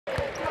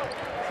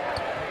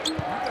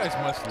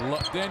guys must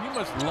love, Dan, you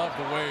must love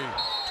the way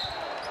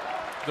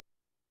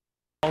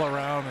all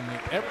around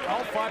and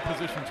all 5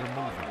 positions are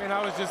moving. And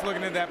I was just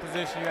looking at that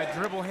position. You had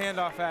dribble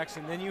handoff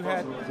action. Then you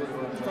had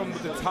from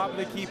the top of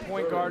the key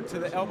point guard to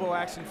the elbow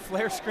action,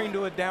 flare screen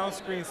to a down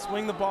screen,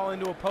 swing the ball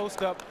into a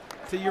post up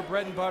to your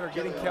bread and butter,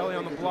 getting Kelly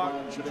on the block,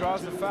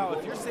 draws the foul.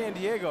 If you're San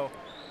Diego,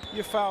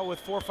 you foul with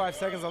 4 or 5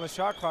 seconds on the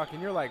shot clock,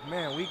 and you're like,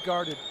 man, we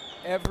guarded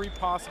every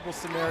possible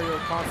scenario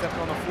concept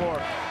on the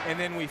floor, and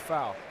then we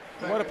foul.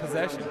 What a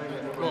possession.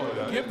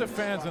 Well, give the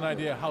fans an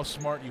idea how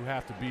smart you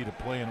have to be to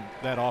play in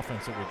that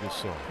offense that we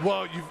just saw.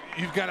 Well,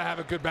 you've got to have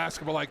a good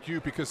basketball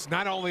IQ, because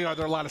not only are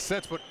there a lot of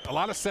sets, but a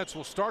lot of sets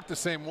will start the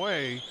same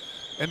way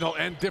and they'll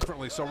end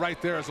differently. So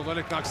right there, as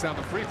Olynyk knocks down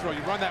the free throw,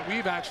 you run that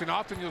weave action.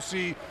 Often you'll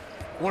see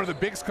one of the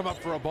bigs come up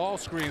for a ball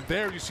screen.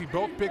 There you see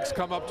both bigs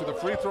come up to the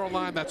free throw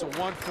line. That's a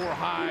 1-4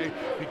 high.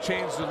 You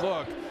change the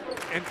look.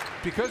 And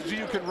because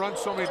GU can run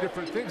so many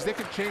different things, they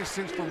can change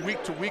things from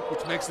week to week,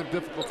 which makes them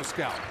difficult to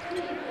scout.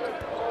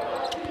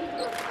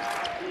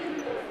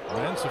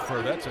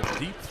 Rancifer, that's a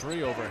deep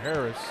 3 over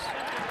Harris,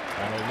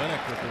 and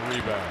Olynyk with the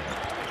rebound.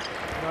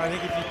 You know, I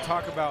think if you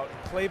talk about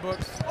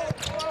playbooks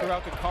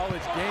throughout the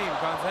college game,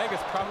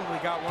 Gonzaga's probably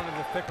got one of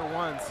the thicker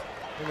ones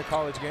in the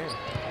college game.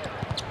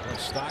 Well,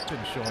 Stockton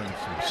showing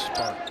some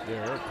spark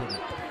there, couldn't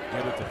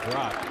get it to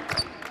drop.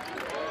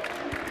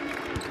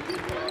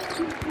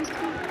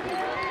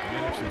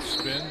 Anderson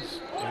spins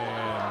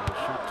and will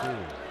shoot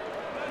 2.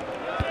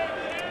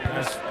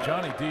 That's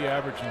Johnny D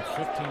averaging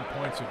 15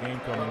 points a game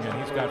coming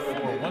in. He's got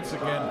 4 once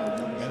again,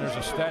 and there's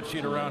a stat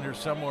sheet around here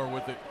somewhere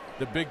with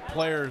the big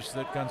players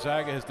that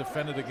Gonzaga has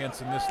defended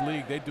against in this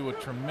league. They do a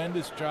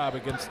tremendous job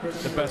against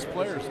the best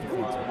players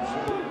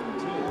defensively.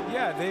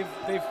 Yeah,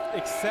 they've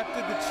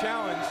accepted the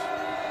challenge,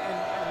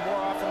 and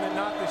more often than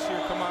not this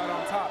year come out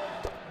on top.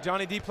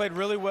 Johnny D played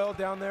really well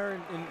down there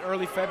in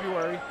early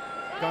February.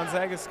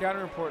 Gonzaga's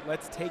scouting report,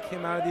 let's take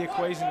him out of the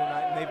equation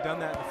tonight, and they've done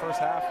that in the first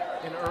half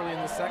and early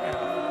in the second half.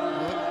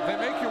 Well, they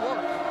make you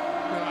work.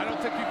 You know, I don't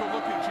think people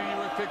look at GU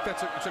and think it's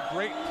a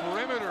great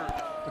perimeter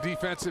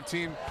defensive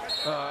team.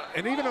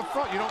 And even up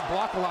front, you don't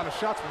block a lot of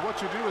shots, but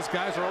what you do is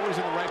guys are always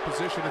in the right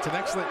position. It's an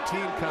excellent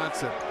team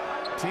concept.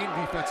 Team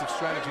defensive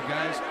strategy,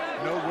 guys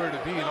know where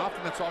to be, and often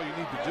that's all you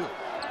need to do.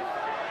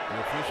 The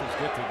officials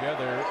get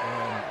together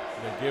and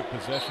they give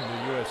possession to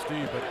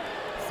USD, but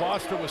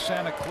Foster with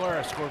Santa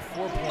Clara scored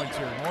 4 points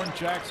here. Warren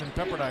Jackson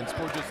Pepperdine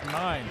scored just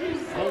 9.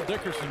 Cole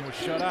Dickerson was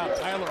shut out.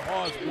 Tyler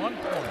Hawes 1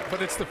 point.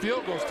 But it's the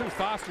field goals too.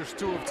 Foster's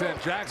 2 of 10.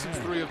 Jackson's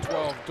 3 of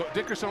 12.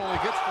 Dickerson only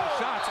gets 4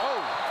 shots.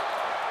 Oh!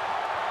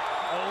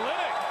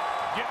 Olynyk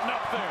getting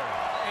up there.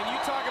 And you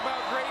talk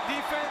about great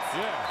defense.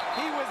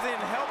 Yeah. He was in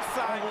help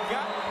side,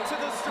 got to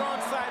the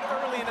strong side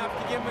early enough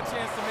to give him a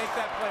chance to make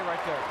that play right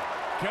there.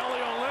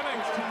 Kelly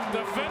Olynyk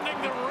defending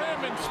the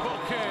rim in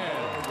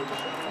Spokane.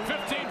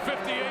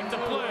 15:58 to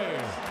play.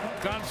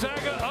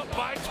 Gonzaga up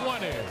by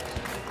 20.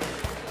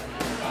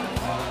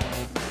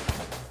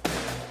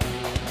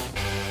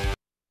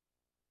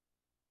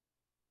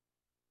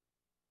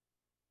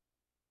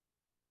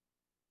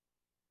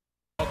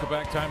 Welcome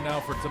back. Time now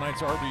for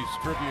tonight's Arby's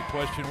trivia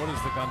question. What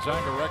is the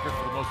Gonzaga record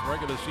for the most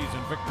regular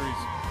season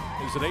victories?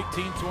 Is it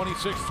 18,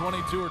 26,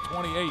 22, or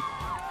 28?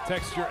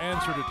 Text your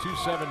answer to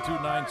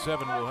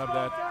 27297. We'll have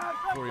that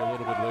for you a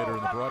little bit later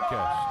in the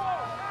broadcast.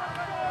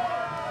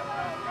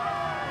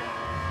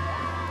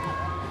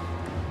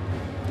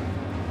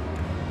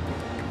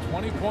 A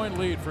 20-point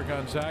lead for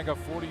Gonzaga,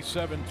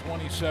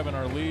 47-27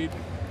 our lead.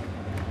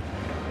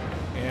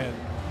 And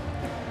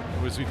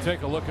as we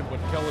take a look at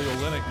what Kelly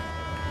Olynyk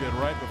did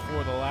right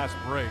before the last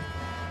break.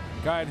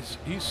 Guys,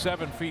 he's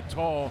 7 feet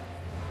tall.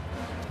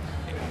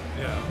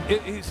 Yeah.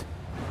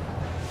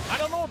 I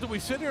don't know, do we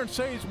sit here and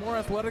say he's more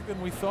athletic than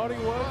we thought he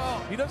was?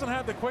 Well, he doesn't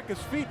have the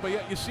quickest feet, but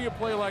yet you see a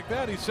play like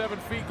that, he's 7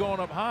 feet going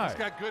up high. He's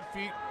got good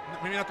feet,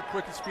 maybe not the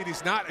quickest feet.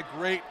 He's not a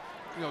great,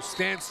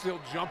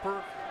 standstill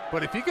jumper,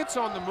 but if he gets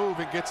on the move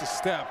and gets a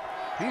step,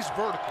 he's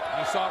vertical.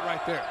 You saw it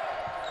right there.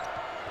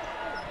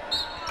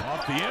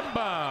 Off the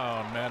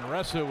inbound,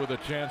 Manresa with a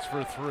chance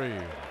for 3.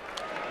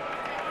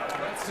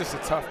 That's just a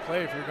tough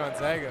play if you're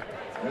Gonzaga.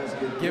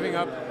 Giving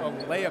up a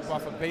layup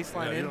off a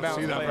baseline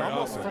inbound play,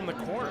 almost from the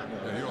corner.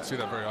 Yeah, you don't see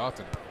that very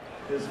often.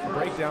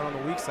 Breakdown on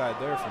the weak side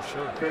there for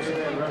sure.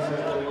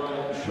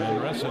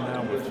 Manresa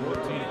now with 14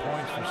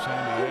 points for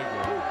San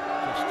Diego.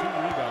 Just 2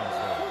 rebounds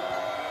there.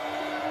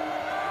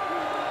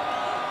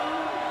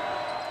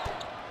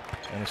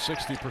 And a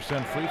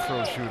 60% free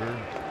throw shooter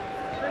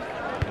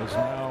is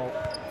now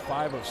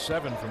 5 of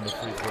 7 from the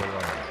free throw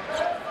line.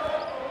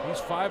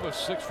 He's 5 of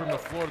 6 from the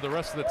floor. The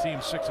rest of the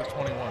team 6 of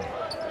 21.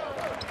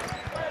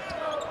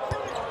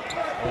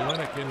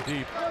 Olynyk in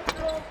deep.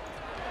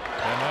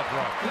 And that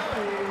drop.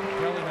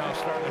 Kelly now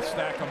starting to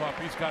stack him up.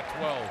 He's got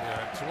 12.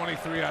 Yeah,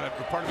 24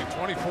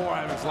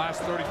 out of his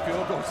last 30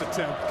 field goals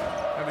attempt.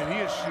 I mean, he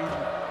is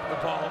shooting the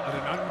ball at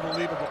an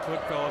unbelievable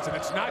clip, fellas. And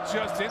it's not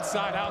just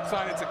inside,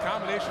 outside. It's a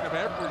combination of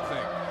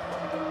everything.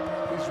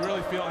 He's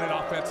really feeling it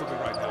offensively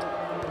right now.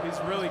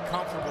 He's really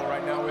comfortable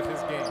right now with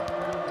his game.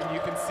 And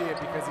you can see it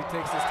because he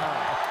takes his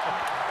time.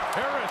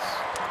 Harris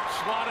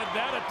swatted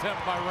that attempt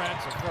by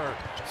Ransomford.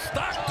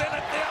 Stockton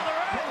at the other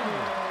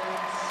end.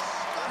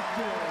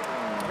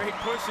 Great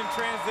push in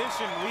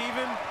transition,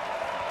 leaving,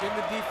 getting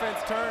the defense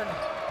turned,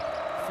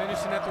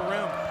 finishing at the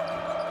rim.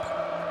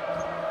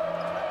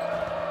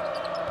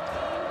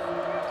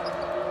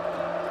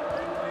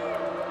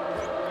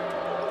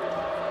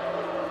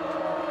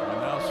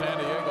 And now San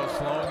Diego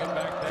slowing it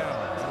back down.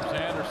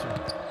 There's Anderson.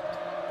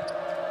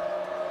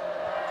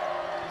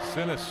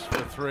 Sinis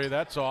for three,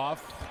 that's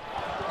off.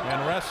 And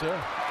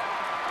Ressa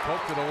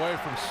poked it away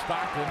from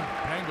Stockton.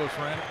 Pangos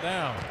ran it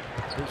down.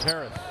 Here's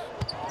Harris.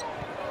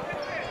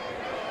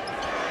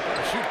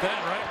 Shoot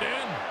that right,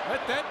 Dan.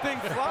 Let that thing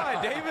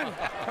fly, David.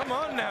 Come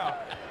on now.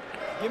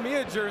 Give me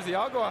a jersey.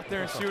 I'll go out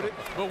there and shoot it.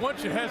 But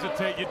once you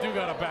hesitate, you do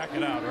got to back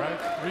it out, right?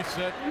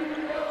 Reset.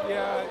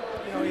 Yeah,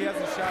 you know, he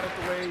hasn't shot it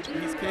the way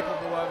he's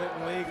capable of it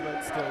in league,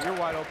 but still, you're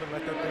wide open.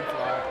 Let that thing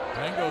fly.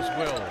 Pangos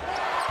will.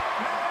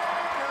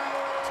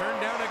 Turn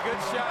down a good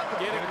shot and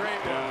get a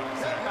great one.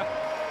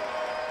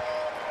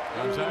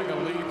 Gonzaga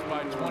leads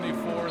by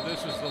 24.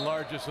 This is the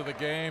largest of the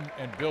game,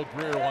 and Bill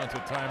Greer wants a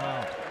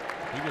timeout.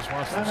 He just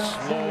wants to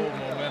slow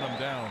momentum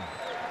down.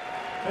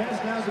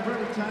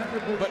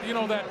 But you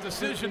know, that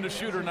decision to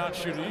shoot or not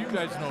shoot, you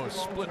guys know, is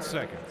split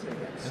second.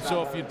 And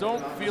so if you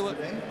don't feel it,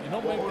 you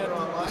don't make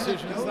that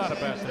decision, it's not a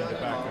bad thing to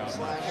back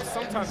out.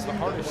 Sometimes the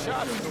hardest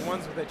shots are the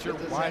ones that you're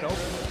wide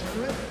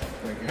open.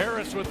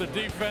 Harris with the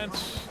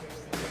defense.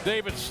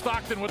 David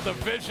Stockton with the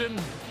vision,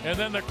 and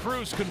then the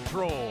cruise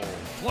control.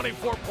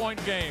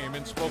 24-point game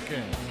in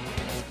Spokane.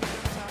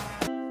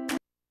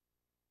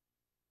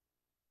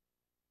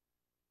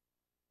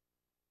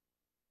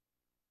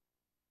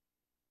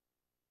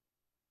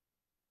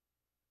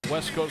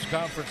 West Coast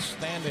Conference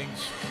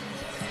standings.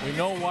 We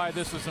know why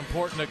this is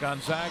important to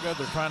Gonzaga.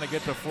 They're trying to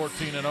get to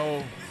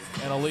 14-0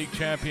 and a league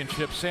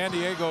championship. San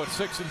Diego at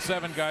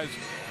 6-7, guys.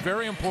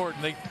 Very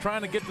important. They're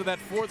trying to get to that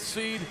 4th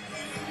seed.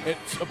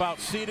 It's about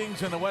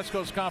seedings in the West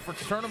Coast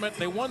Conference tournament.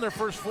 They won their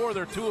first 4.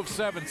 They're 2 of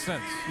 7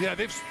 since. Yeah,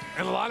 they've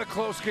in a lot of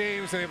close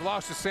games, and they've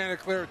lost to Santa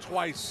Clara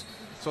twice.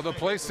 So they'll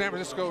play San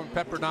Francisco and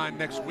Pepperdine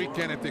next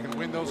weekend. If they can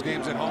win those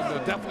games at home,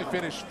 they'll definitely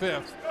finish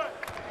 5th.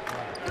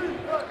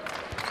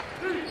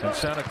 And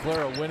Santa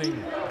Clara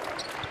winning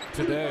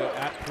today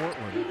at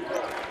Portland.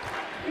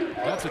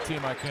 That's a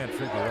team I can't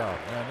figure out.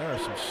 Man, there are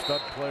some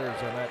stud players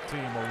on that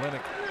team.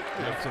 Olenek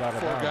makes it out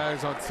of 4 bounds.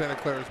 guys on Santa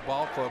Clara's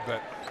ball club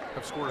that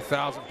have scored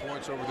 1,000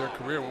 points over their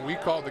career. When we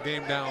called the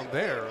game down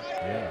there,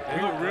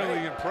 we were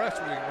really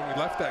impressed when we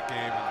left that game.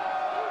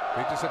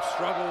 And they just have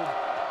struggled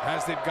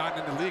as they've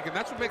gotten into league, and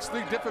that's what makes the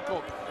league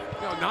difficult.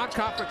 You know,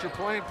 non-conference, you're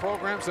playing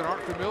programs that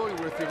aren't familiar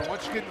with you, but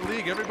once you get in the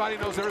league, everybody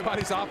knows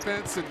everybody's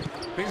offense, and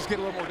things get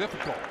a little more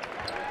difficult.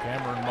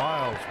 Cameron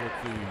Miles with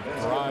the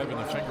drive and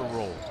the finger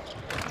roll.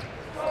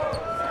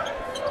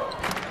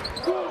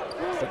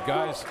 But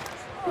guys,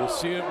 you'll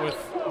see it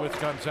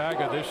with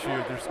Gonzaga this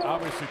year. There's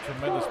obviously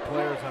tremendous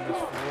players on this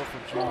floor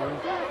for GU,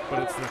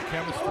 but it's the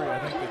chemistry, I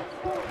think,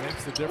 that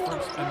makes the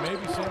difference. And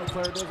maybe Santa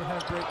Clara doesn't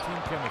have great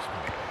team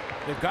chemistry.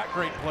 They've got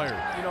great players.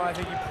 You know, I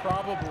think you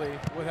probably,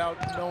 without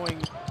knowing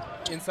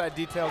inside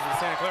details of the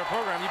Santa Clara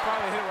program, you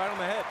probably hit it right on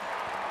the head.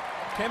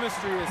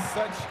 Chemistry is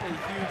such a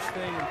huge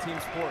thing in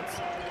team sports.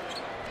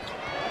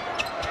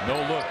 No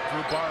look,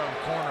 Drew Barham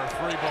corner,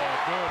 3-ball,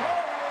 good.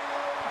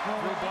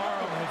 Drew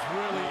Barham has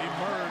really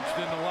emerged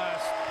in the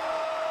last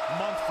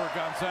month for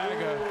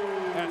Gonzaga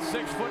at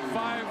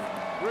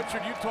 6'5".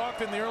 Richard, you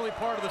talked in the early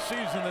part of the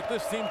season that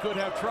this team could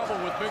have trouble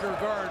with bigger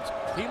guards.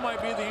 He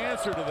might be the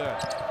answer to that.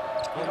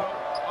 You know,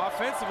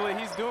 offensively,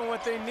 he's doing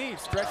what they need.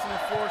 Stretching the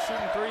floor,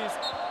 shooting threes,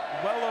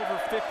 well over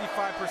 55%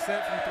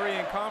 from 3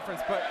 in conference,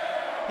 but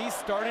he's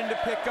starting to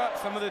pick up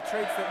some of the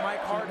traits that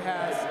Mike Hart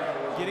has,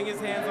 getting his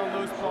hands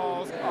on loose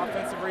balls,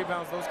 offensive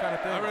rebounds, those kind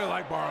of things. I really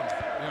like Barham.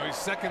 You know, he's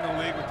second in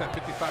the league with that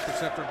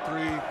 55% from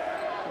 3.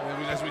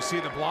 And as we see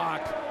the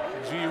block,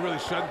 GU really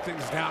shutting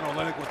things down.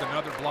 Olenek with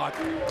another block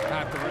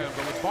at the rim.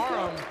 But with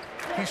Barham,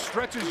 he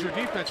stretches your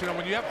defense. You know,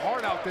 when you have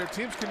Hart out there,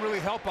 teams can really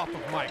help off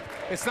of Mike.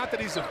 It's not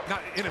that he's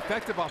not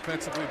ineffective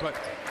offensively, but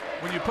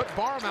when you put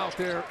Barham out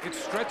there, it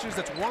stretches.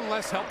 That's one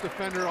less help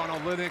defender on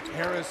Olenek,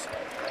 Harris.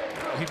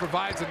 He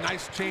provides a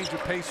nice change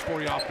of pace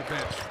for you off the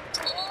bench.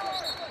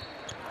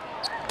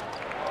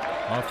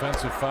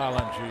 Offensive foul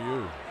on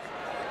GU.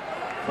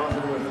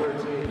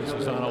 This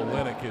is on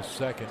Olenek, his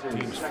second,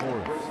 team's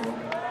 4th.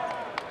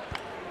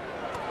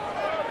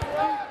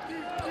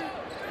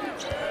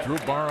 Drew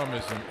Barham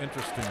is an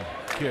interesting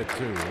kid,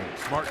 too.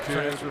 Smart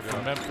transfer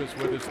from Memphis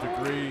with his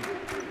degree.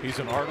 He's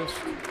an artist,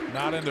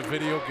 not into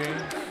video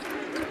games.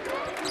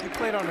 He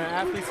played on an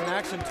Athletes in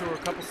Action tour a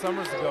couple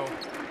summers ago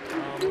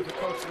with a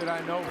coach that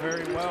I know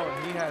very well,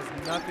 and he has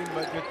nothing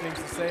but good things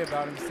to say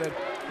about him. He said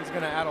he's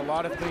going to add a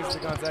lot of things to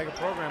the Gonzaga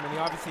program, and he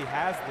obviously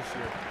has this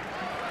year.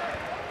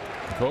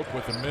 Koch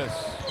with a miss.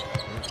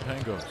 There's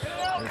Pangos.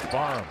 There's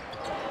Barham.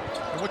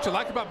 And what you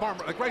like about Barham,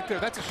 like right there,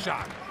 that's a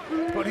shot.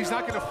 But he's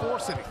not going to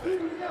force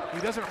anything. He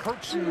doesn't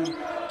hurt you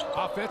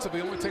offensively.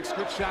 He only takes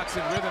good shots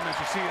in rhythm, as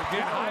you see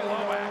again.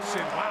 High-low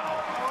action. Wow.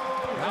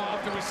 Now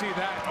often we see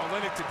that,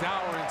 Olynyk to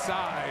Dower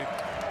inside.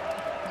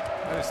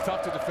 That is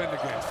tough to defend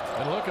against.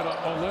 And look at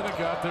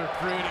Olynyk out there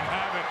creating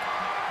havoc.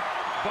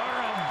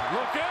 Barham,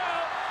 look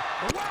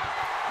out! Wow!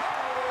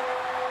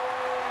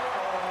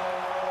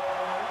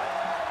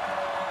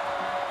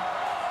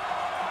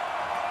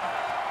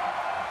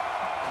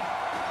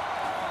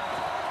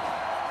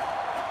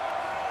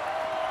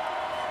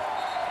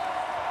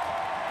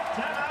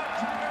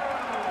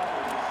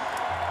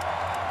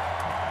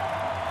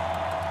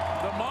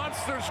 The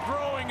monster's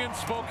growing in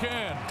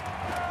Spokane.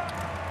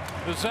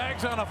 The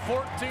Zags on a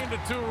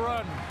 14-2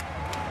 run.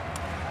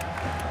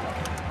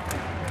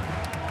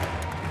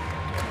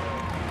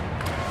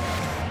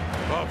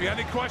 Well, if you had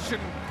any question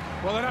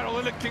whether or not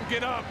Olynyk can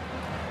get up,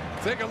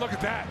 take a look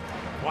at that.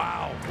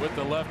 Wow. With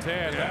the left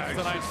hand. Yeah, That's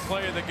tonight's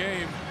play of the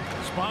game.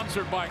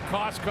 Sponsored by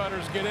Cost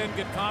Cutters. Get in,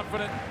 get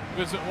confident.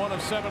 Visit one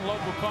of 7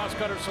 local Cost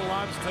Cutter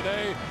salons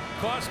today.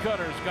 Cost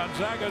Cutters,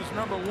 Gonzaga's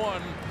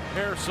 #1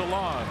 hair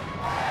salon.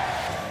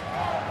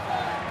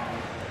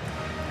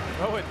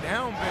 Throw it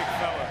down, big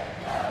fella.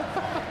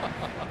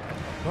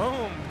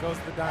 Boom goes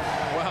the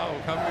dynamite. Wow,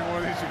 how many more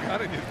of these you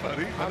got in you,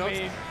 buddy?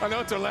 I know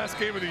it's our last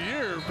game of the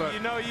year, but you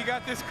know, you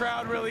got this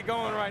crowd really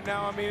going right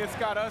now. I mean, it's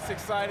got us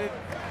excited.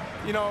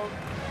 You know,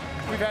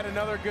 we've had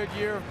another good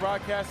year of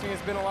broadcasting.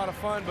 It's been a lot of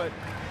fun, but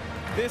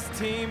this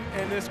team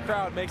and this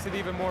crowd makes it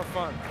even more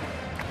fun.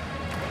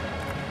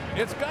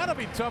 It's got to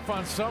be tough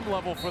on some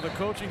level for the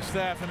coaching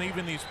staff and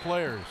even these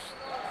players.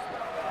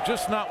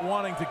 Just not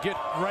wanting to get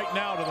right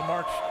now to the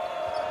March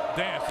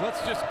dance. Let's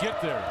just get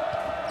there.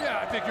 yeah,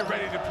 I think you're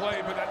ready to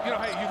play. But, you know,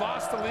 hey, you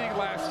lost the league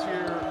last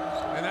year,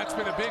 and that's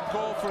been a big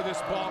goal for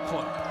this ball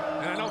club.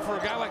 And I know for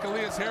a guy like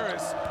Elias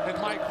Harris and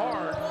Mike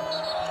Hart,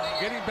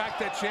 getting back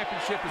that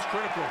championship is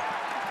critical.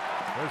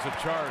 There's a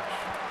charge.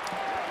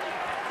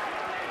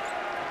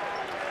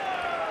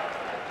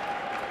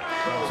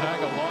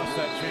 Gonzaga lost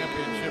that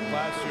championship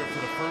last year for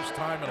the first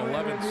time in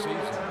 11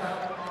 seasons.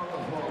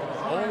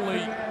 Only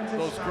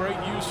those great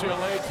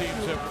UCLA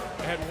teams have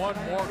had won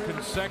more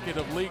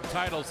consecutive league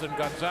titles than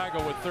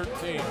Gonzaga with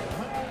 13.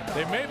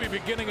 They may be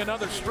beginning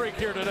another streak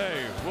here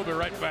today. We'll be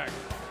right back.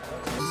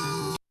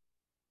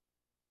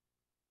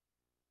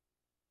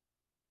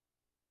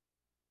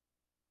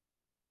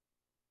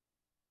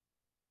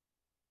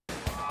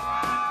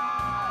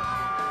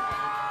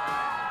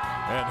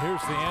 And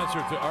here's the answer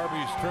to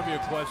Arby's trivia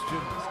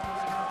question.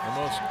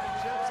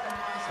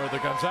 The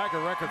Gonzaga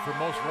record for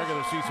most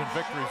regular season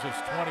victories is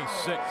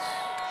 26.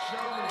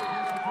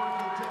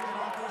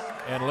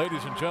 And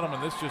ladies and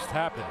gentlemen, this just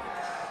happened.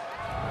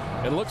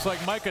 It looks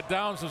like Micah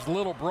Downs'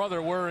 little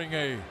brother wearing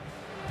a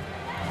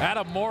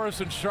Adam Morris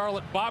and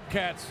Charlotte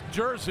Bobcats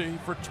jersey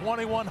for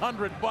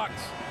 $2,100.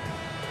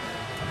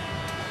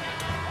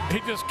 He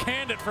just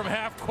canned it from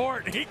half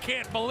court. He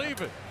can't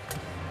believe it.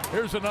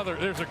 Here's another,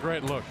 there's a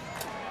great look.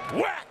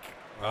 Whack!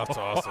 That's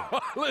awesome.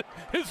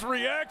 His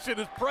reaction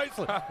is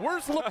priceless.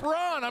 Where's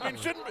LeBron? I mean,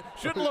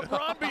 shouldn't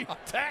LeBron be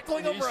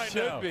tackling him right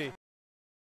now? He should be.